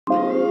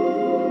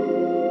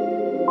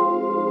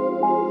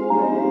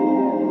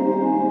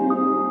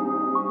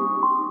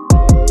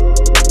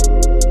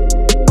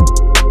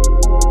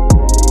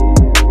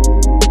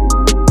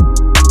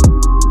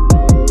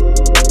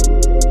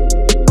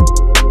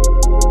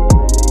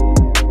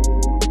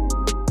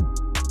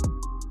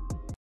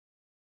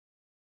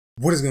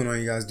What is going on,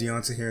 you guys?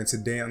 Deontxy here, and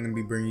today I'm going to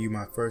be bringing you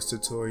my first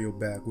tutorial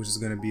back, which is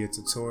going to be a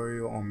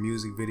tutorial on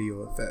music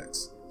video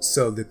effects.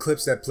 So the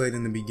clips that played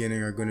in the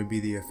beginning are going to be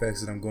the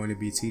effects that I'm going to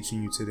be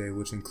teaching you today,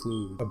 which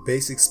include a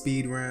basic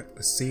speed ramp,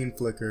 a scene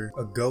flicker,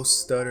 a ghost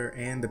stutter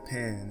and the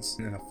pans,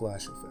 and a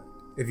flash effect.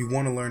 If you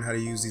want to learn how to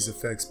use these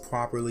effects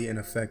properly and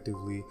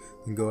effectively,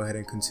 then go ahead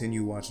and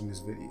continue watching this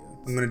video.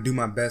 I'm going to do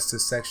my best to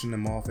section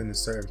them off into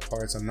certain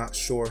parts. I'm not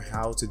sure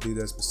how to do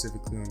that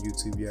specifically on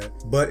YouTube yet,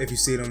 but if you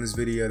see it on this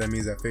video, that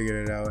means I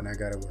figured it out and I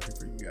got it working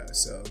for you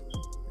guys, so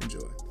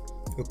enjoy.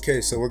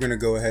 Okay, so we're going to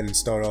go ahead and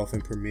start off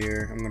in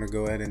Premiere. I'm going to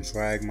go ahead and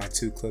drag my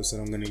two clips that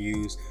I'm going to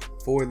use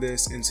for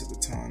this into the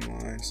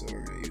timeline. So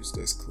we're going to use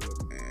this clip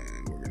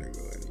and we're going to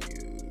go ahead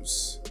and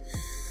use,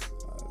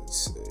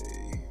 let's say,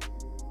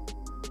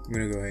 I'm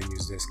going to go ahead and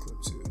use this clip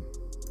too.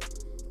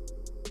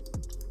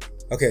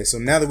 Okay, so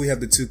now that we have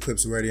the two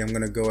clips ready, I'm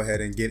going to go ahead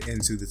and get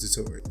into the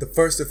tutorial. The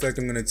first effect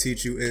I'm going to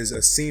teach you is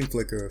a scene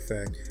flicker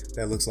effect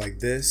that looks like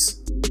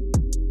this.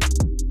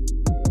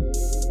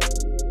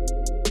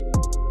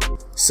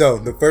 So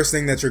the first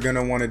thing that you're going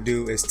to want to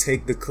do is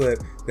take the clip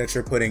that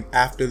you're putting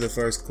after the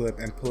first clip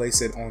and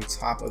place it on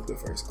top of the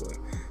first clip.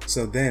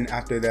 So then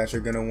after that,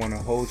 you're going to want to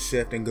hold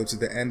shift and go to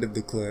the end of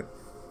the clip,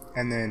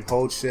 and then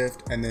hold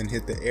shift and then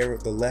hit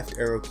the left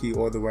arrow key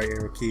or the right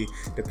arrow key,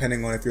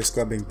 depending on if you're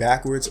scrubbing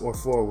backwards or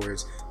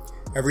forwards.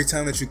 Every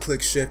time that you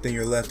click shift and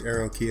your left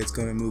arrow key, it's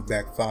going to move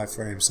back 5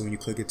 frames. So when you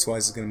click it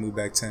twice, it's going to move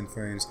back 10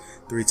 frames,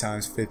 3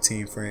 times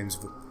 15 frames,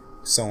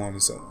 so on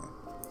and so on.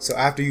 So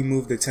after you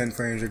move the 10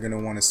 frames, you're going to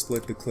want to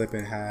split the clip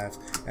in half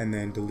and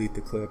then delete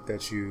the clip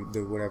that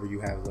whatever you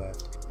have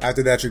left.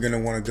 After that, you're going to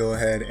want to go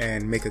ahead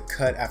and make a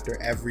cut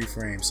after every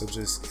frame. So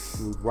just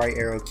right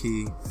arrow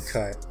key,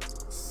 cut,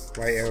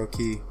 right arrow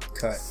key,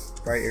 cut,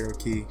 right arrow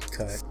key,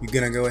 cut. You're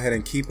going to go ahead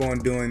and keep on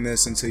doing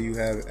this until you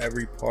have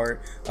every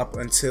part up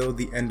until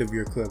the end of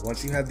your clip.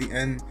 Once you have the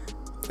end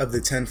of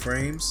the 10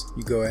 frames,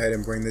 you go ahead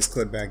and bring this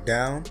clip back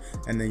down,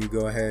 and then you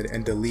go ahead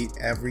and delete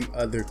every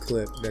other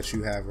clip that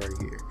you have right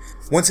here.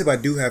 One tip I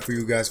do have for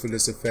you guys for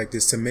this effect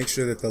is to make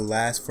sure that the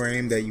last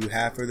frame that you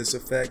have for this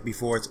effect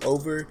before it's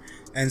over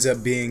ends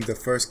up being the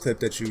first clip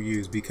that you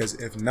use, because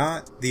if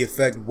not, the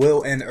effect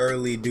will end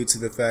early due to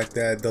the fact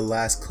that the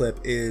last clip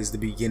is the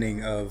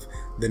beginning of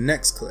the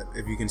next clip,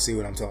 if you can see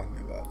what I'm talking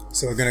about.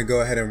 So we're gonna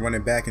go ahead and run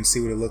it back and see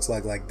what it looks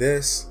like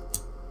this.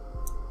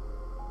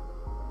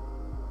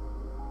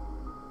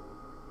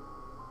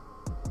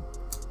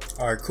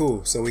 Alright,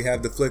 cool. So we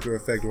have the flicker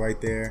effect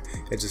right there.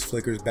 It just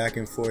flickers back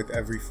and forth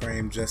every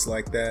frame just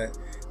like that.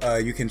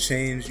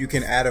 You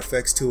can add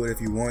effects to it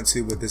if you want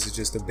to, but this is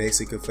just a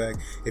basic effect.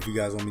 If you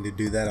guys want me to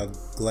do that, I'll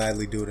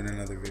gladly do it in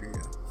another video.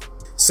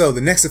 So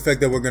the next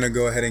effect that we're going to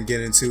go ahead and get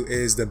into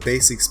is the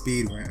basic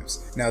speed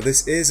ramps. Now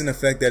this is an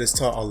effect that is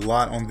taught a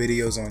lot on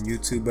videos on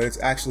YouTube, but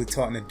it's actually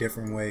taught in a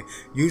different way.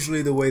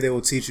 Usually the way they will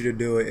teach you to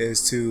do it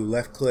is to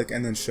left click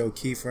and then show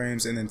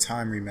keyframes and then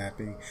time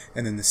remapping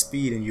and then the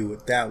speed, and you do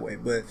it that way.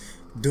 But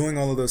doing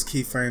all of those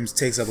keyframes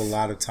takes up a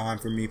lot of time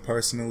for me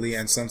personally,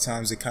 and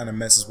sometimes it kind of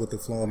messes with the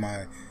flow of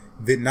my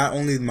not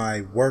only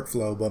my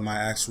workflow but my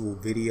actual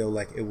video.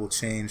 Like, it will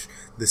change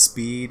the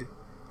speed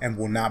and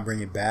will not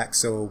bring it back,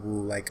 so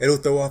it'll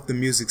throw off the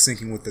music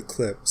syncing with the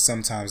clip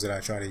sometimes that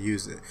I try to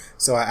use it.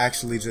 So I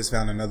actually just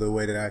found another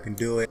way that I can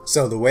do it.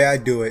 So the way I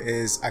do it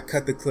is I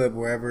cut the clip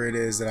wherever it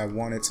is that I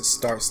want it to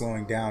start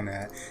slowing down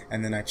at,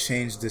 and then I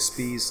change the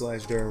speed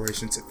 /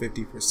 duration to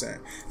 50%.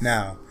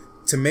 Now,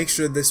 to make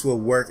sure this will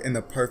work in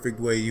the perfect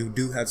way, you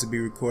do have to be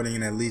recording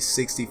in at least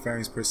 60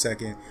 frames per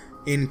second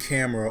in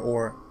camera,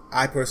 or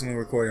I personally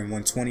record in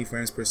 120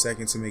 frames per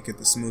second to make it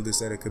the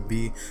smoothest that it could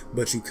be,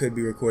 but you could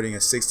be recording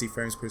at 60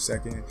 frames per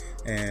second,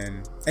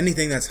 and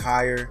anything that's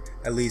higher,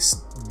 at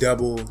least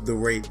double the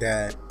rate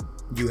that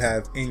you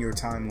have in your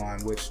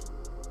timeline, which,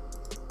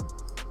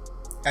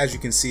 as you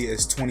can see,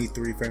 is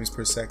 23 frames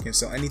per second.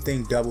 So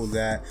anything double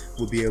that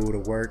will be able to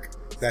work.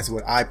 That's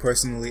what I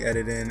personally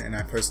edit in, and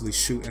I personally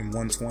shoot in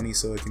 120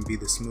 so it can be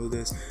the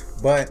smoothest.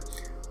 But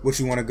what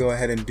you want to go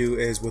ahead and do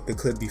is, with the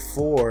clip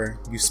before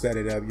you sped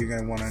it up, you're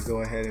going to want to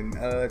go ahead and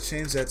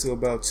change that to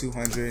about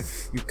 200.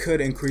 You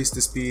could increase the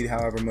speed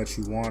however much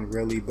you want,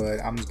 really, but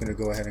I'm just going to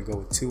go ahead and go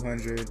with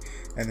 200,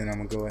 and then I'm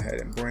going to go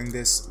ahead and bring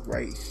this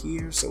right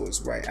here so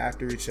it's right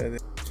after each other.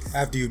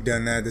 After you've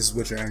done that, this is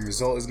what your end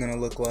result is going to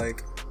look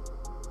like.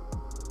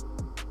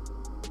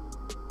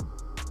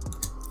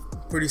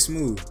 Pretty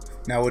smooth.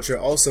 Now what you're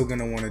also going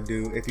to want to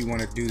do, if you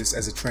want to do this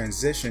as a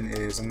transition,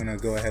 is I'm going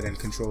to go ahead and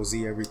Control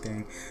Z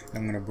everything, and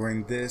I'm going to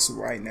bring this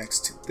right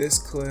next to this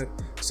clip.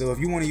 So if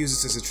you want to use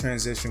this as a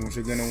transition, what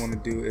you're going to want to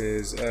do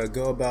is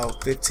go about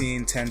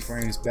 10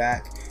 frames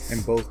back in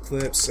both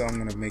clips. So I'm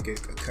going to make a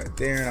cut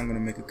there, and I'm going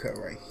to make a cut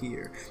right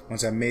here.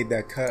 Once I made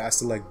that cut, I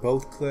select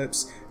both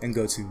clips and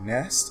go to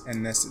Nest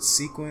and Nested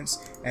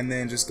Sequence, and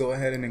then just go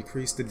ahead and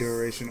increase the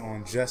duration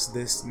on just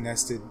this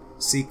nested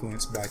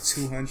sequence by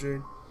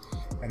 200.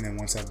 And then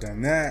once I've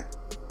done that,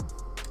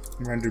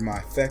 render my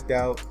effect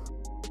out,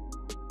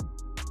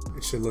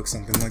 it should look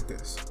something like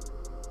this.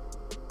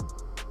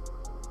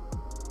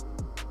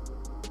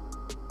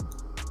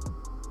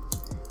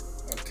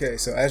 Okay,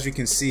 so as you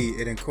can see,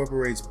 it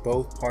incorporates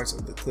both parts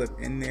of the clip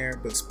in there,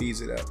 but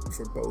speeds it up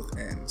for both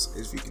ends,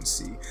 as you can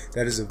see.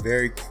 That is a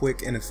very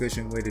quick and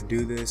efficient way to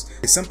do this.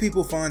 Some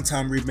people find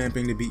time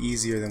revamping to be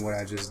easier than what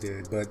I just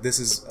did, but this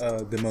is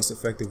the most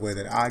effective way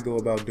that I go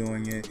about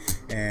doing it,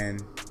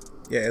 and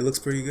yeah, it looks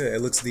pretty good. It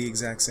looks the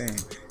exact same.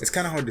 It's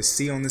kind of hard to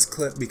see on this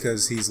clip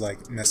because he's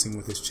like messing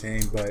with his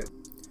chain, but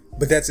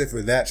that's it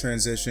for that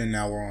transition.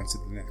 Now we're on to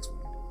the next one.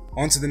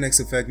 On to the next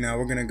effect now,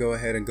 we're going to go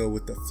ahead and go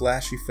with the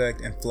flash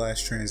effect and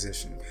flash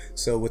transition.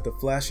 So with the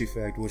flash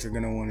effect, what you're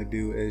going to want to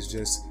do is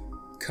just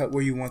cut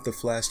where you want the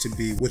flash to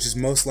be, which is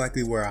most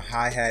likely where a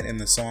hi-hat in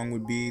the song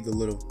would be, the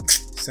little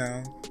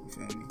sound, you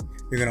feel me?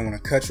 You're going to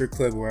want to cut your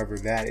clip wherever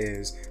that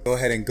is. Go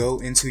ahead and go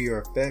into your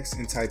effects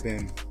and type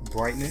in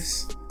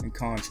brightness and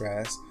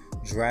contrast.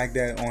 Drag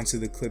that onto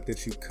the clip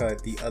that you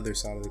cut, the other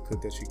side of the clip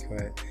that you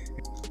cut.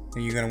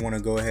 And you're going to want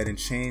to go ahead and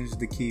change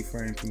the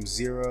keyframe from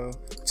 0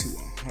 to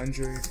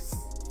 100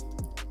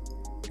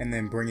 and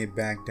then bring it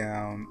back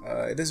down.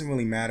 It doesn't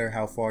really matter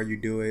how far you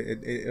do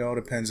it. It all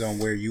depends on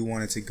where you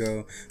want it to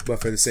go, but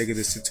for the sake of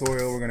this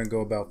tutorial, we're going to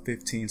go about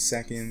 15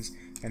 seconds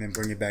and then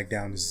bring it back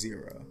down to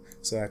 0.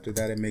 So after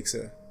that, it makes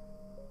a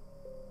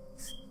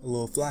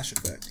little flash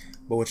effect.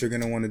 But what you're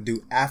going to want to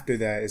do after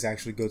that is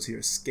actually go to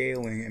your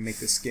scaling and make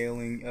the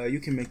scaling, you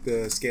can make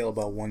the scale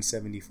about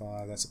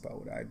 175, that's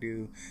about what I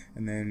do,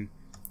 and then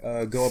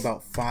go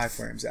about 5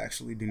 frames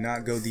actually. Do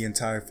not go the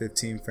entire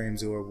 15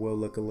 frames or it will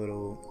look a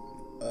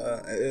little,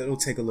 it'll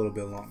take a little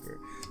bit longer.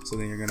 So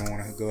then you're going to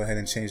want to go ahead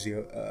and change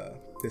the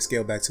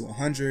scale back to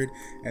 100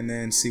 and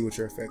then see what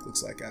your effect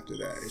looks like after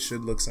that. It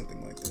should look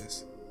something like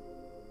this.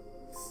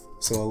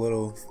 So a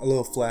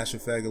little flash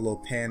effect, a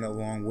little pan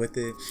along with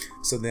it.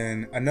 So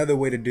then another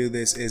way to do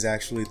this is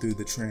actually through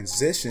the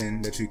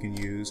transition that you can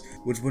use,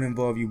 which would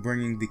involve you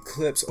bringing the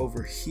clips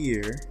over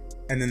here.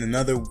 And then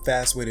another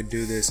fast way to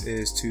do this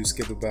is to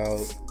skip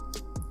about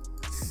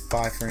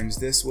 5 frames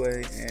this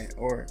way,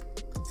 or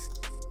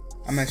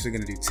I'm actually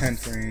going to do 10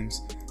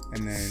 frames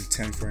and then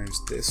 10 frames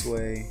this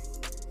way,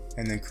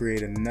 and then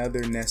create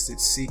another nested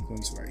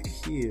sequence right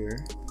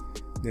here.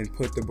 Then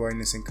put the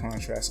brightness and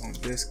contrast on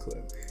this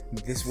clip.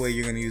 This way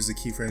you're going to use the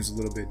keyframes a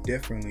little bit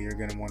differently. You're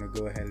going to want to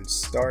go ahead and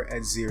start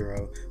at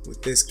 0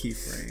 with this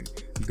keyframe,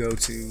 go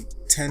to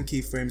 10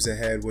 keyframes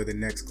ahead where the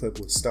next clip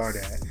would start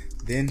at,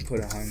 then put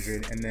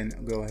 100, and then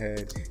go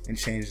ahead and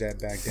change that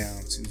back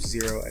down to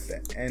 0 at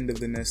the end of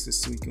the nested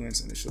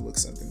sequence, and it should look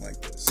something like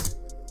this.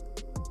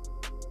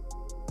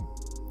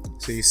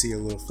 So you see a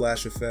little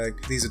flash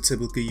effect. These are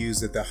typically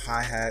used at the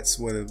hi-hats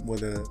where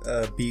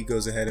the beat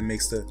goes ahead and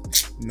makes the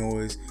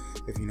noise,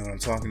 if you know what I'm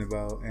talking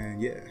about,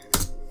 and yeah.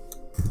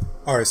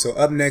 Alright, so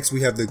up next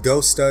we have the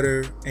ghost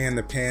stutter and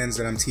the pans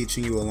that I'm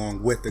teaching you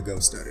along with the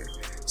ghost stutter.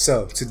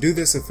 So to do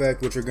this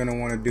effect, what you're going to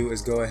want to do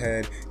is go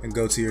ahead and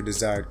go to your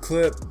desired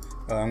clip.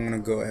 I'm going to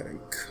go ahead and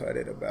cut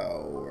it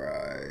about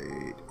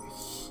right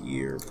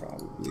here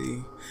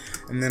probably.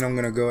 And then I'm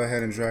going to go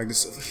ahead and drag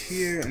this over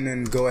here and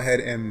then go ahead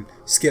and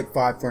skip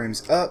 5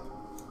 frames up.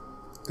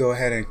 Go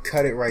ahead and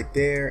cut it right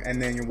there. And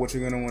then what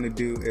you're going to want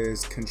to do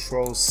is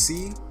Control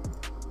C.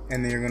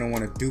 And then you're going to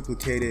want to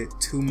duplicate it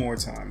 2 more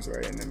times,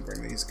 right? And then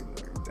bring these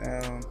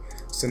down.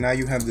 So now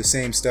you have the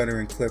same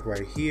stuttering clip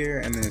right here,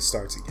 and then it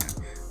starts again.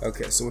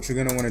 Okay, so what you're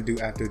going to want to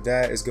do after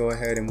that is go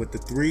ahead and with the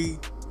 3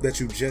 that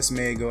you just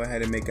made, go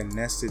ahead and make a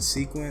nested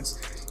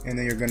sequence. And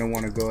then you're going to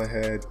want to go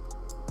ahead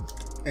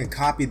and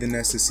copy the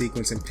nested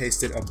sequence and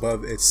paste it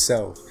above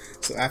itself.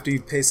 So after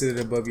you pasted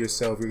it above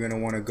yourself, you're going to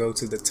want to go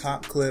to the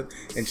top clip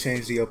and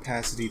change the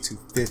opacity to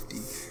 50.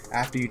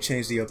 After you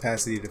change the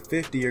opacity to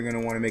 50, you're going to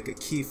want to make a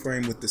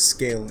keyframe with the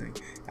scaling.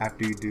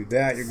 After you do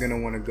that, you're going to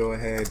want to go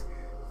ahead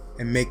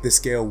and make the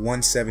scale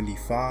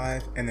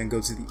 175 and then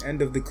go to the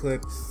end of the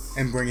clip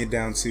and bring it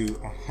down to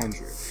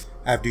 100.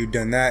 After you've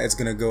done that, it's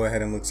going to go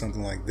ahead and look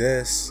something like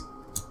this.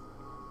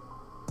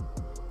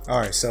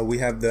 Alright, so we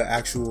have the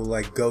actual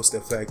like ghost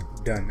effect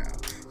done now.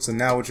 So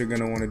now what you're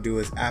going to want to do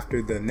is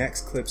after the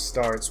next clip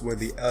starts where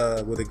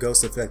the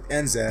ghost effect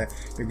ends at,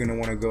 you're going to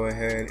want to go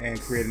ahead and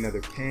create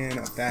another pan,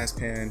 a fast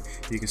pan.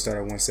 You can start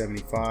at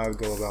 175,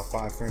 go about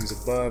 5 frames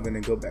above, and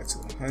then go back to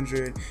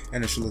 100,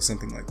 and it should look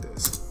something like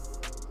this.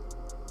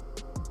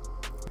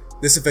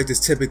 This effect is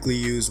typically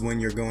used when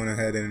you're going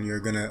ahead and you're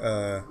going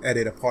to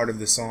edit a part of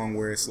the song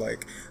where it's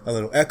like a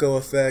little echo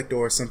effect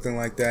or something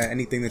like that,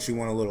 anything that you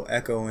want a little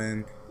echo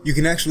in. You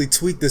can actually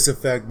tweak this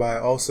effect by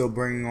also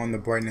bringing on the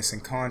brightness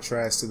and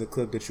contrast to the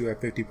clip that you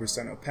have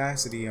 50%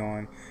 opacity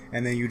on,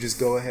 and then you just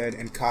go ahead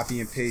and copy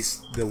and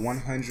paste the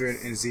 100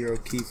 and 0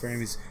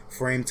 keyframes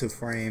frame to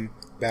frame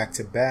back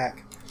to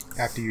back.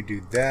 After you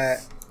do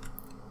that,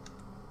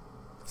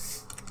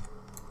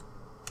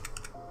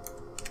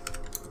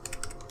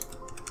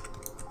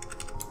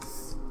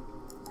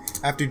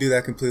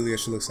 completely, it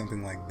should look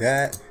something like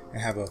that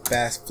and have a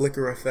fast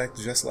flicker effect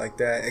just like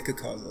that. It could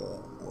cause a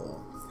little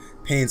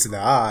pain to the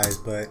eyes,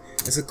 but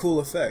it's a cool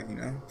effect, you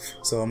know.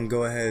 So I'm gonna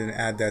go ahead and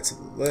add that to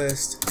the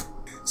list.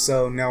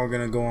 So now we're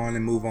gonna go on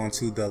and move on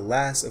to the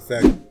last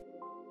effect.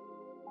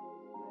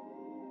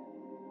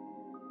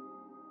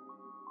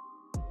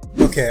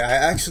 Okay, I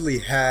actually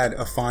had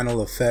a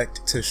final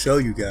effect to show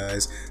you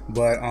guys,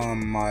 but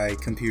my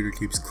computer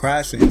keeps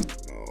crashing.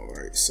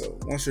 Alright, so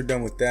once you're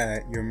done with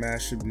that, your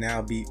mask should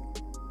now be...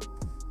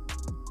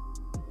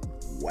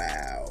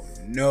 Wow,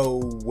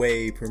 no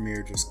way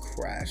Premiere just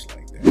crashed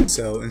like that.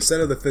 So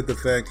instead of the 5th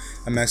effect,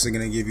 I'm actually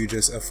going to give you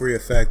just a free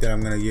effect that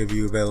I'm going to give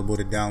you available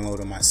to download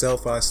on my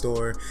Selfie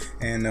store.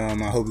 And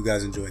I hope you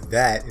guys enjoyed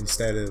that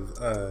instead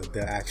of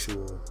the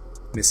actual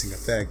missing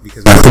effect,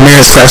 because my Premiere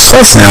has crashed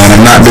twice now and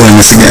I'm not doing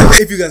this again.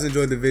 If you guys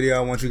enjoyed the video, I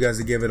want you guys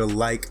to give it a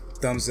like,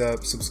 thumbs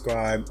up,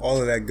 subscribe, all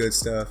of that good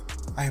stuff.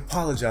 I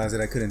apologize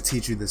that I couldn't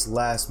teach you this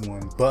last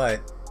one, but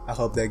I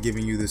hope that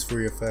giving you this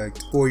free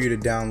effect for you to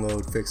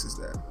download fixes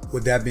that.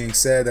 With that being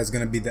said, that's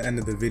going to be the end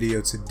of the video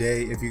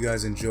today. If you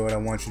guys enjoyed, I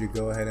want you to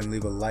go ahead and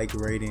leave a like,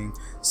 rating,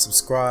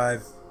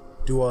 subscribe,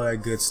 do all that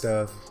good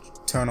stuff.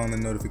 Turn on the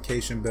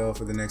notification bell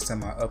for the next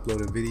time I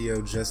upload a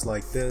video just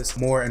like this.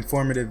 More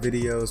informative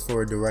videos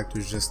for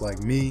directors just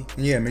like me.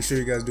 And yeah, make sure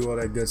you guys do all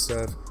that good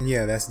stuff. And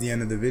yeah, that's the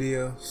end of the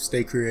video.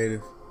 Stay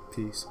creative.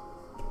 Peace.